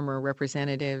and former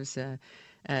representatives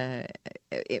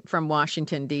from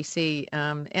Washington, D.C.,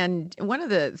 and one of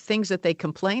the things that they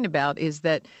complain about is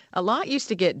that a lot used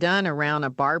to get done around a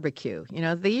barbecue.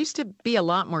 There used to be a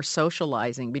lot more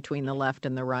socializing between the left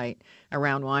and the right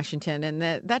around Washington, and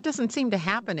that doesn't seem to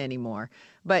happen anymore.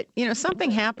 But,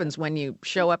 something happens when you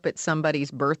show up at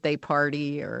somebody's birthday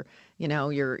party or,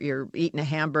 you're eating a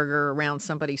hamburger around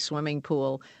somebody's swimming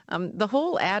pool. The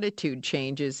whole attitude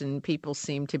changes, and people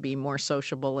seem to be more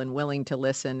sociable and willing to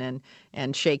listen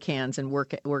and shake hands and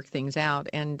work things out.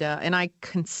 And I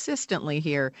consistently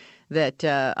hear that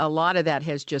a lot of that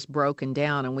has just broken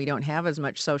down, and we don't have as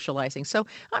much socializing. So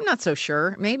I'm not so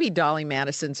sure. Maybe Dolly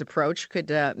Madison's approach could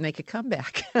make a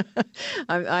comeback.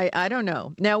 I don't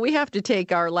know. Now, we have to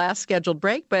take our last scheduled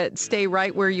break, but stay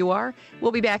right where you are.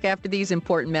 We'll be back after these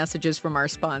important messages from our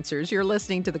sponsors. You're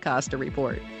listening to the Costa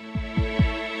Report.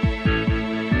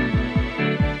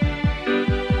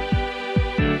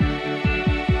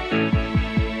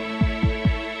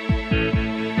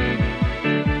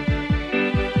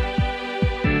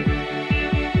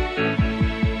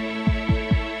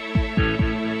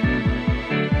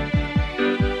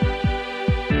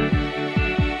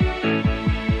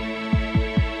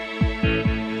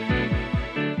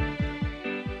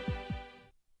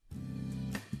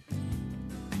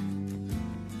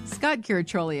 Scott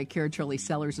Caraccioli at Caraccioli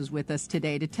Cellars is with us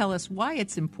today to tell us why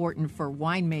it's important for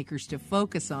winemakers to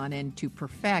focus on and to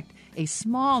perfect a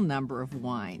small number of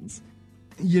wines.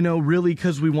 Really,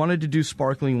 because we wanted to do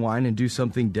sparkling wine and do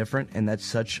something different, and that's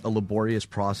such a laborious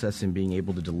process in being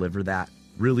able to deliver that.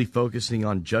 Really focusing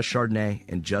on just Chardonnay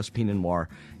and just Pinot Noir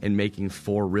and making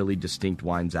 4 really distinct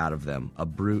wines out of them, a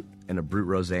Brut and a Brut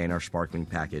Rosé in our sparkling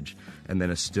package, and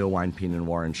then a still wine Pinot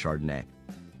Noir and Chardonnay.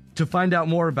 To find out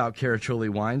more about Caraccioli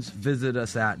wines, visit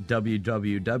us at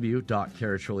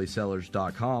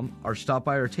www.caracciolicellars.com or stop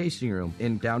by our tasting room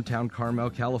in downtown Carmel,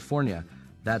 California.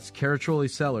 That's Caraccioli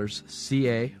Cellars,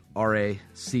 Caraccioli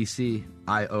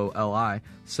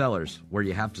Cellars, where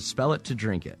you have to spell it to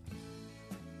drink it.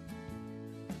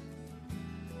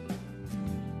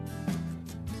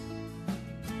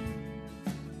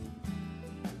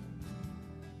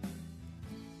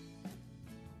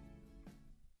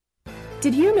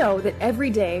 Did you know that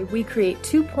every day we create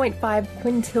 2.5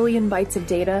 quintillion bytes of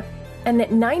data, and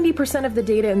that 90% of the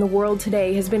data in the world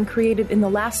today has been created in the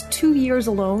last 2 years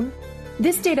alone?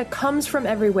 This data comes from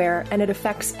everywhere, and it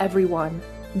affects everyone.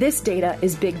 This data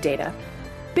is big data.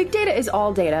 Big data is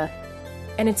all data,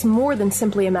 and it's more than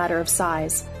simply a matter of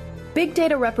size. Big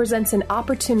data represents an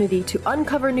opportunity to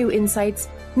uncover new insights,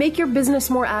 make your business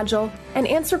more agile, and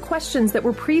answer questions that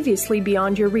were previously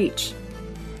beyond your reach.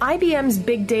 IBM's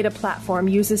Big Data platform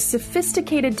uses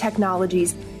sophisticated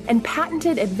technologies and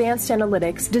patented advanced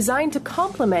analytics designed to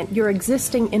complement your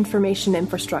existing information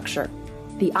infrastructure.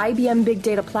 The IBM Big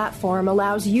Data platform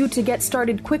allows you to get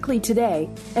started quickly today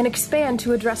and expand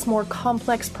to address more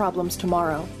complex problems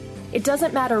tomorrow. It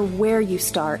doesn't matter where you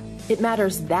start, it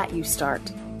matters that you start.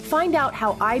 Find out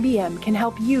how IBM can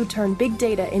help you turn big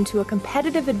data into a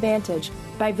competitive advantage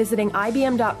by visiting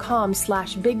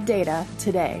ibm.com/bigdata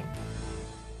today.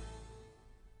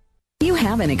 You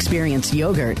haven't experienced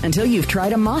yogurt until you've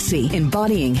tried a Mossy,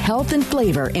 embodying health and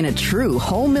flavor in a true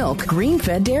whole milk,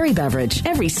 green-fed dairy beverage.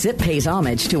 Every sip pays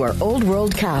homage to our old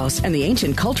world cows and the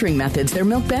ancient culturing methods their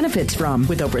milk benefits from.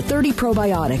 With over 30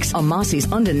 probiotics, a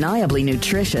Mossy's undeniably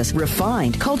nutritious,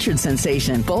 refined, cultured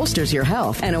sensation bolsters your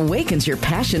health and awakens your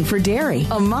passion for dairy.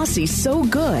 A Mossy's so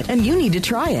good, and you need to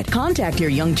try it. Contact your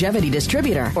Longevity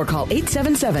distributor or call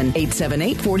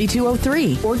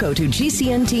 877-878-4203 or go to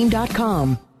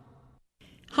gcnteam.com.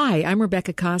 Hi, I'm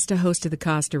Rebecca Costa, host of the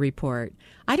Costa Report.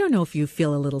 I don't know if you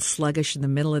feel a little sluggish in the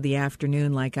middle of the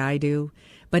afternoon like I do,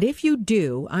 but if you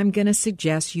do, I'm going to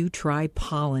suggest you try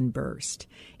Pollen Burst.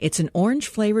 It's an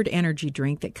orange-flavored energy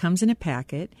drink that comes in a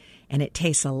packet, and it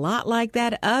tastes a lot like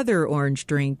that other orange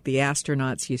drink the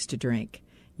astronauts used to drink.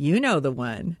 You know the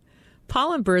one.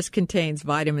 Pollen Burst contains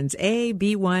vitamins A,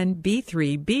 B1,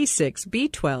 B3, B6,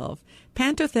 B12,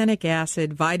 pantothenic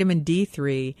acid, vitamin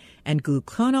D3, and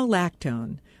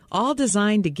gluconolactone, all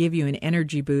designed to give you an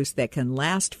energy boost that can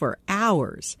last for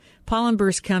hours. Pollen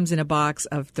Burst comes in a box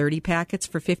of 30 packets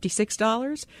for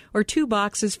 $56 or 2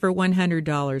 boxes for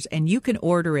 $100, and you can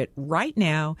order it right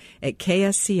now at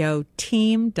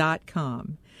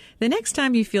kscoteam.com. The next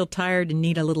time you feel tired and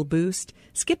need a little boost,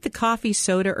 skip the coffee,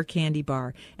 soda, or candy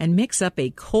bar and mix up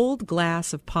a cold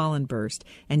glass of Pollen Burst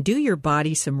and do your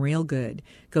body some real good.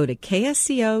 Go to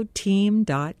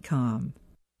kscoteam.com.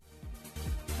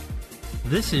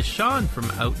 This is Sean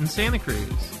from out in Santa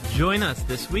Cruz. Join us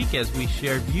this week as we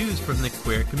share views from the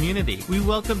queer community. We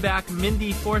welcome back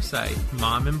Mindy Forsythe,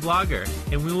 mom and blogger,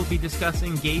 and we will be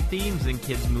discussing gay themes in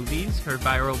kids' movies, her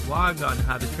viral blog on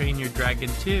How to Train Your Dragon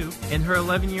 2, and her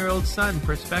 11-year-old son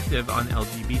perspective on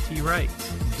LGBT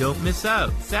rights. Don't miss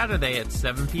out, Saturday at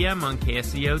 7 p.m. on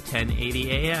KSCO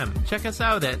 1080 AM. Check us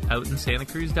out at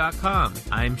outinsantacruz.com.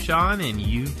 I'm Sean, and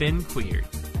you've been queered.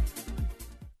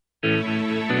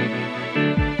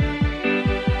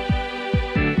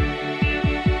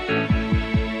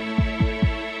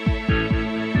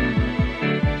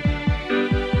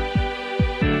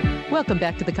 Welcome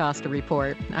back to the Costa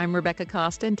Report. I'm Rebecca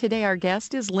Costa, and today our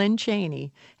guest is Lynne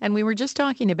Cheney. And we were just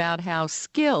talking about how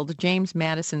skilled James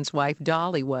Madison's wife,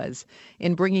 Dolly, was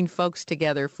in bringing folks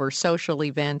together for social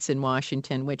events in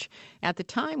Washington, which at the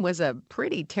time was a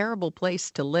pretty terrible place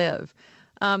to live.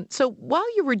 So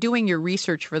while you were doing your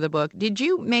research for the book, did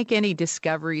you make any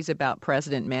discoveries about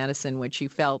President Madison which you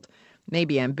felt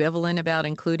maybe ambivalent about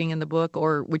including in the book,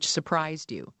 or which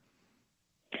surprised you?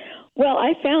 Well,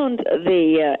 I found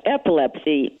the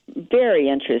epilepsy very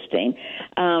interesting.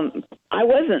 I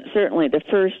wasn't certainly the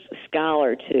first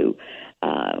scholar to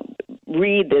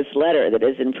read this letter that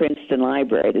is in Princeton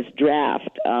Library, this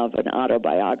draft of an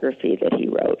autobiography that he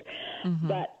wrote. Mm-hmm.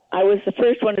 But I was the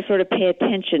first one to sort of pay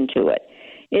attention to it.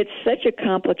 It's such a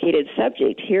complicated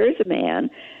subject. Here's a man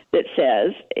that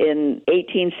says in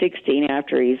 1816,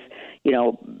 after he's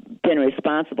been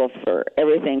responsible for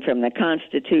everything from the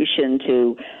Constitution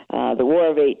to the War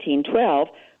of 1812,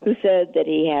 who said that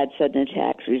he had sudden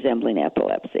attacks resembling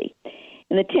epilepsy.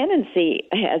 And the tendency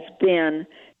has been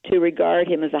to regard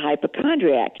him as a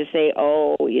hypochondriac, to say,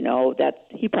 that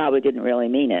he probably didn't really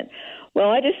mean it. Well,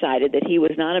 I decided that he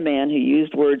was not a man who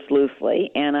used words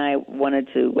loosely, and I wanted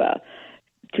to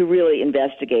really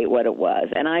investigate what it was.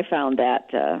 And I found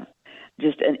that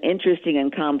just an interesting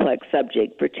and complex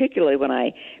subject, particularly when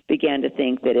I began to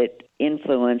think that it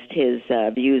influenced his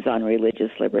views on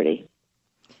religious liberty.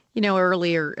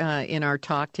 Earlier in our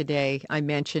talk today, I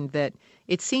mentioned that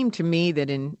it seemed to me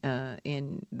that in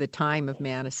the time of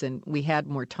Madison, we had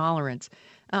more tolerance.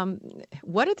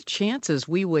 What are the chances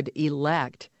we would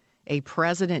elect a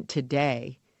president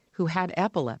today who had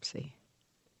epilepsy?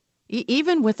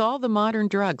 Even with all the modern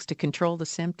drugs to control the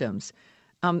symptoms,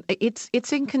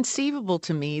 it's inconceivable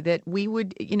to me that we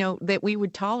would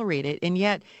tolerate it. And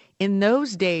yet, in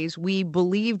those days, we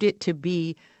believed it to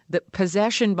be the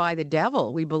possession by the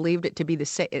devil. We believed it to be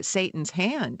Satan's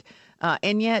hand.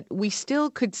 And yet, we still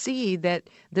could see that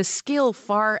the skill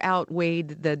far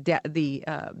outweighed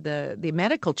the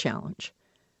medical challenge.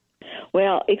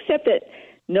 Well, except that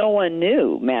no one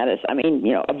knew Madison. I mean,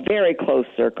 a very close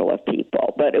circle of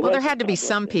people. But there had to be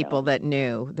some people that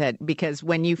knew that, because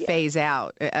when you phase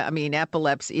out,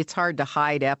 epilepsy, it's hard to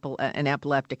hide an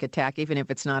epileptic attack, even if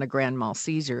it's not a grand mal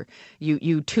seizure.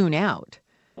 You tune out.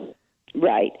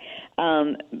 Right.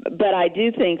 But I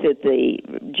do think that the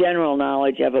general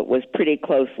knowledge of it was pretty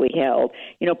closely held.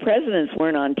 Presidents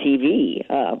weren't on TV,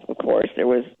 of course. There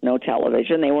was no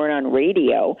television. They weren't on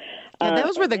radio. Yeah,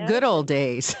 those were the good old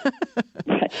days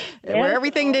where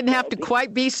everything didn't have to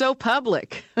quite be so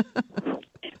public.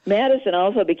 Madison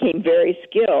also became very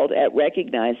skilled at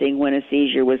recognizing when a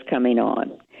seizure was coming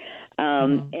on.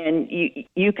 And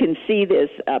you can see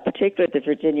this, particularly at the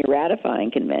Virginia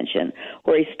Ratifying Convention,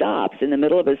 where he stops in the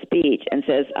middle of a speech and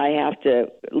says, I have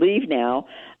to leave now,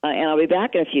 and I'll be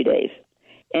back in a few days.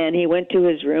 And he went to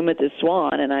his room at the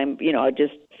Swan, and I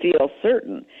just feel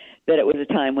certain that it was a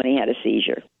time when he had a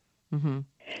seizure. Mm-hmm.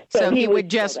 So he would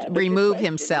just remove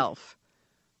himself.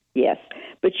 Yes.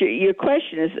 But your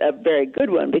question is a very good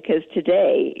one, because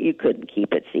today you couldn't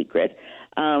keep it secret.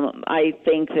 I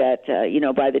think that,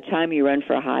 by the time you run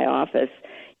for a high office,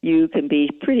 you can be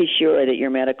pretty sure that your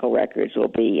medical records will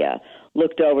be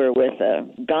looked over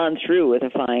gone through with a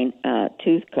fine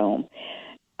tooth comb.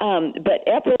 But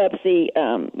epilepsy,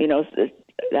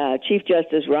 Chief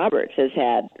Justice Roberts has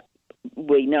had,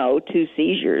 we know, 2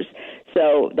 seizures.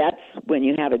 So that's when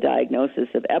you have a diagnosis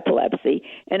of epilepsy,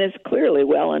 and is clearly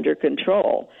well under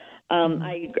control.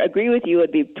 I agree with you,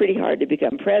 it'd be pretty hard to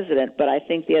become president, but I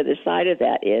think the other side of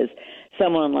that is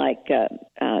someone like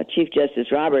Chief Justice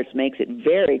Roberts makes it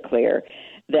very clear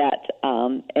that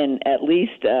in at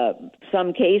least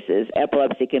some cases,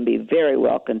 epilepsy can be very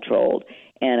well controlled,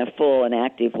 and a full and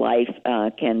active life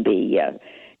can be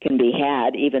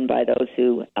had even by those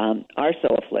who are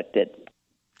so afflicted.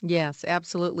 Yes,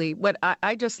 absolutely. What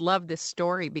I just love this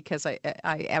story because I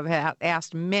have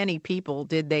asked many people,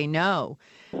 did they know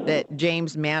that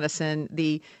James Madison,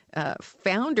 the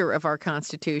founder of our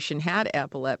Constitution, had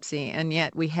epilepsy, and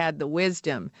yet we had the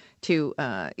wisdom to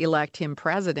elect him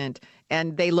president,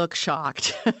 and they look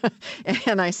shocked.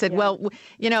 And I said, well,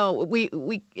 you know, we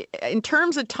in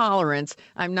terms of tolerance,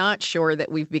 I'm not sure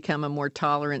that we've become a more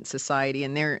tolerant society,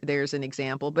 and there's an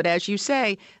example. But as you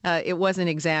say, it wasn't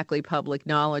exactly public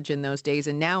knowledge in those days,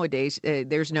 and nowadays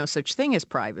there's no such thing as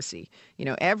privacy. You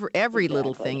know, every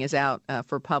little thing is out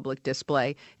for public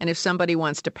display, and if somebody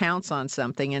wants to pounce on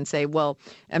something and say, well,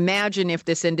 imagine if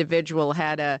this individual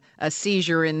had a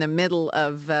seizure in the middle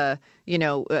of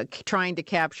trying to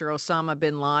capture Osama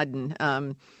bin Laden,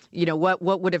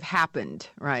 what would have happened,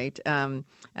 right?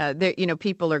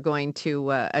 People are going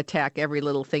to attack every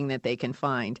little thing that they can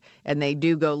find, and they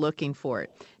do go looking for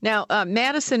it. Now,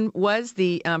 Madison was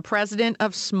the president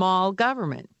of small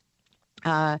government.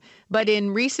 But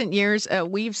in recent years,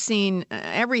 we've seen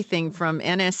everything from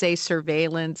NSA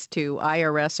surveillance to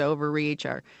IRS overreach.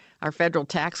 Our federal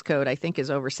tax code, I think,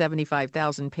 is over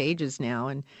 75,000 pages now,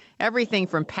 and everything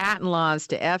from patent laws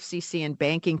to FCC and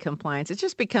banking compliance. It's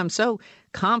just become so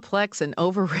complex and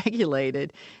overregulated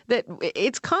that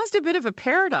it's caused a bit of a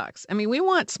paradox. I mean, we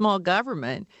want small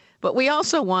government, but we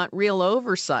also want real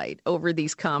oversight over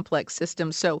these complex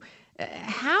systems. So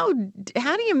how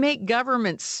do you make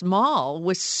government small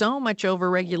with so much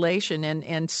overregulation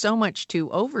and so much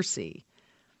to oversee?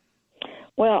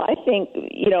 Well, I think,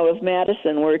 if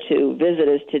Madison were to visit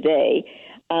us today,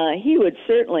 he would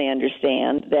certainly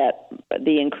understand that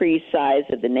the increased size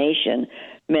of the nation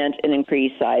meant an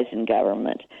increased size in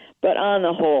government. But on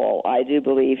the whole, I do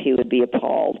believe he would be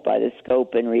appalled by the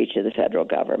scope and reach of the federal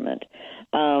government.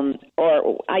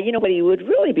 What he would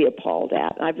really be appalled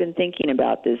at, I've been thinking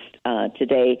about this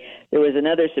today. There was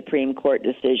another Supreme Court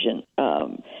decision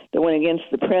that went against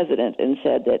the president and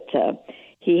said that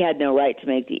he had no right to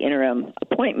make the interim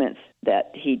appointments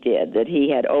that he did, that he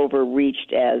had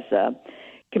overreached as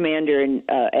commander and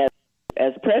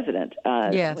as president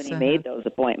when he made those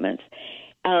appointments.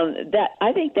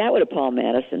 I think that would appall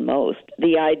Madison most.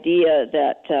 The idea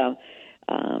that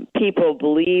people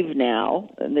believe now,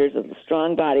 and there's a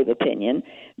strong body of opinion,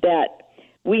 that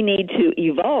we need to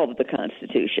evolve the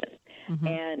Constitution. Mm-hmm.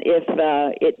 And if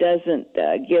it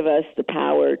doesn't give us the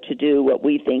power to do what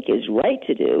we think is right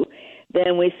to do,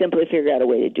 then we simply figure out a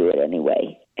way to do it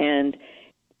anyway. And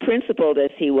principled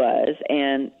as he was,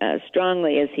 and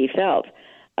strongly as he felt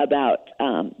about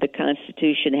the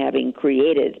Constitution having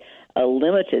created a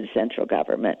limited central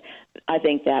government, I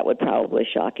think that would probably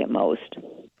shock him most.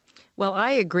 Well,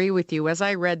 I agree with you. As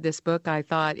I read this book, I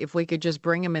thought if we could just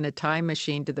bring him in a time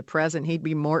machine to the present, he'd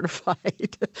be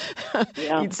mortified.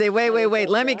 Yeah. He'd say, wait,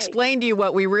 let me explain to you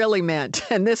what we really meant,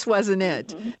 and this wasn't it.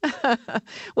 Mm-hmm.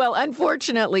 Well,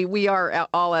 unfortunately, we are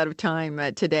all out of time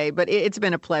today, but it's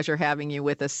been a pleasure having you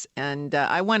with us, and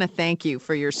I want to thank you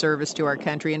for your service to our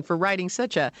country and for writing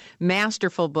such a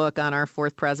masterful book on our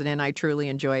fourth president. I truly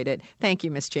enjoyed it. Thank you,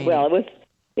 Ms. Cheney. Well,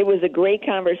 it was a great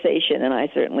conversation, and I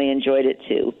certainly enjoyed it,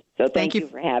 too. So thank you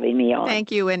for having me on.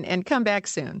 Thank you, and come back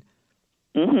soon.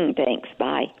 Thanks.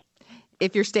 Bye.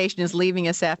 If your station is leaving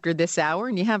us after this hour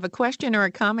and you have a question or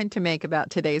a comment to make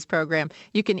about today's program,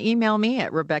 you can email me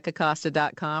at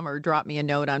RebeccaCosta.com or drop me a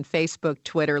note on Facebook,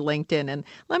 Twitter, LinkedIn, and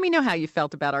let me know how you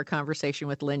felt about our conversation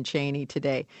with Lynne Cheney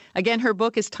today. Again, her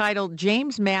book is titled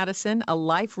James Madison, A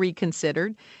Life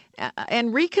Reconsidered,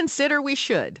 and reconsider we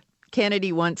should.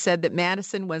 Kennedy once said that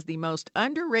Madison was the most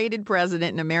underrated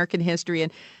president in American history,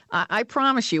 and I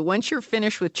promise you, once you're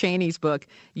finished with Cheney's book,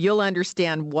 you'll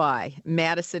understand why.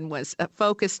 Madison was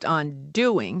focused on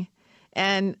doing,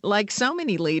 and like so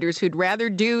many leaders who'd rather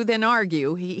do than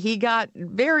argue, he got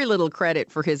very little credit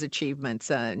for his achievements,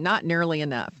 not nearly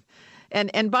enough.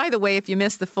 And by the way, if you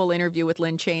missed the full interview with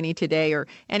Lynne Cheney today or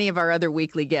any of our other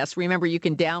weekly guests, remember you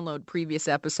can download previous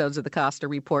episodes of the Costa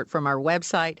Report from our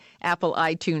website, Apple,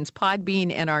 iTunes, Podbean,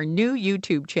 and our new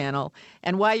YouTube channel.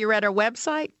 And while you're at our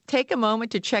website, take a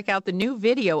moment to check out the new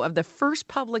video of the first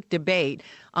public debate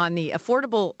on the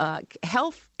Affordable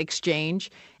Health exchange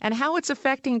and how it's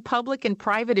affecting public and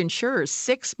private insurers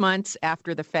 6 months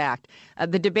after the fact.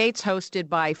 The debate's hosted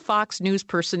by Fox News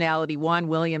personality Juan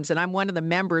Williams, and I'm one of the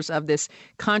members of this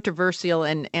controversial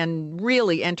and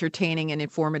really entertaining and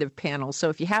informative panel. So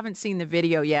if you haven't seen the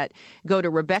video yet, go to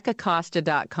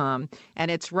RebeccaCosta.com,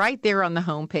 and it's right there on the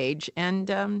homepage. And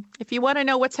if you want to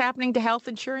know what's happening to health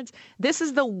insurance, this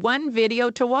is the one video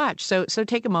to watch. So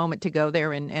take a moment to go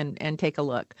there and take a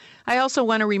look. I also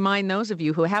want to remind those of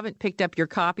you who haven't picked up your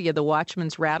copy of The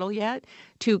Watchman's Rattle yet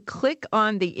to click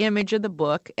on the image of the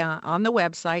book on the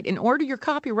website and order your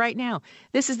copy right now.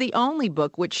 This is the only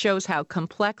book which shows how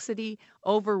complexity,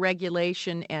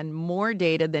 overregulation, and more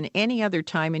data than any other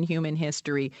time in human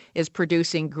history is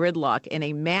producing gridlock and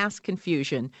a mass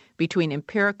confusion between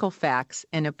empirical facts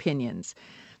and opinions.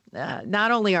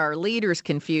 Not only are our leaders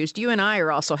confused, you and I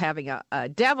are also having a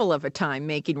devil of a time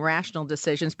making rational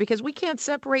decisions because we can't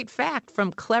separate fact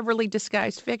from cleverly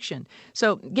disguised fiction.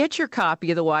 So get your copy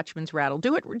of The Watchman's Rattle.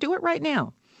 Do it right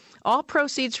now. All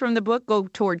proceeds from the book go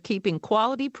toward keeping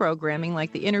quality programming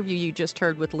like the interview you just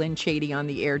heard with Lynne Cheney on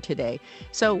the air today.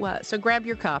 So grab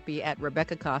your copy at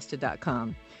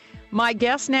RebeccaCosta.com. My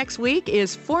guest next week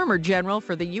is former General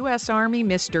for the U.S. Army,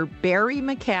 Mr. Barry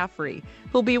McCaffrey,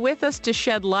 who'll be with us to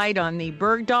shed light on the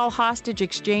Bergdahl hostage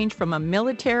exchange from a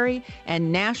military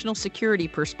and national security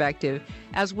perspective,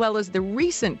 as well as the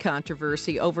recent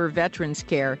controversy over veterans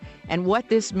care and what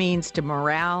this means to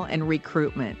morale and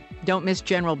recruitment. Don't miss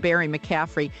General Barry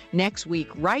McCaffrey next week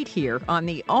right here on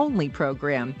the only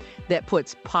program that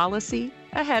puts policy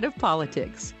ahead of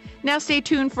politics. Now stay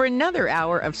tuned for another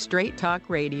hour of Straight Talk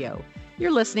Radio.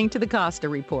 You're listening to the Costa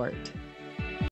Report.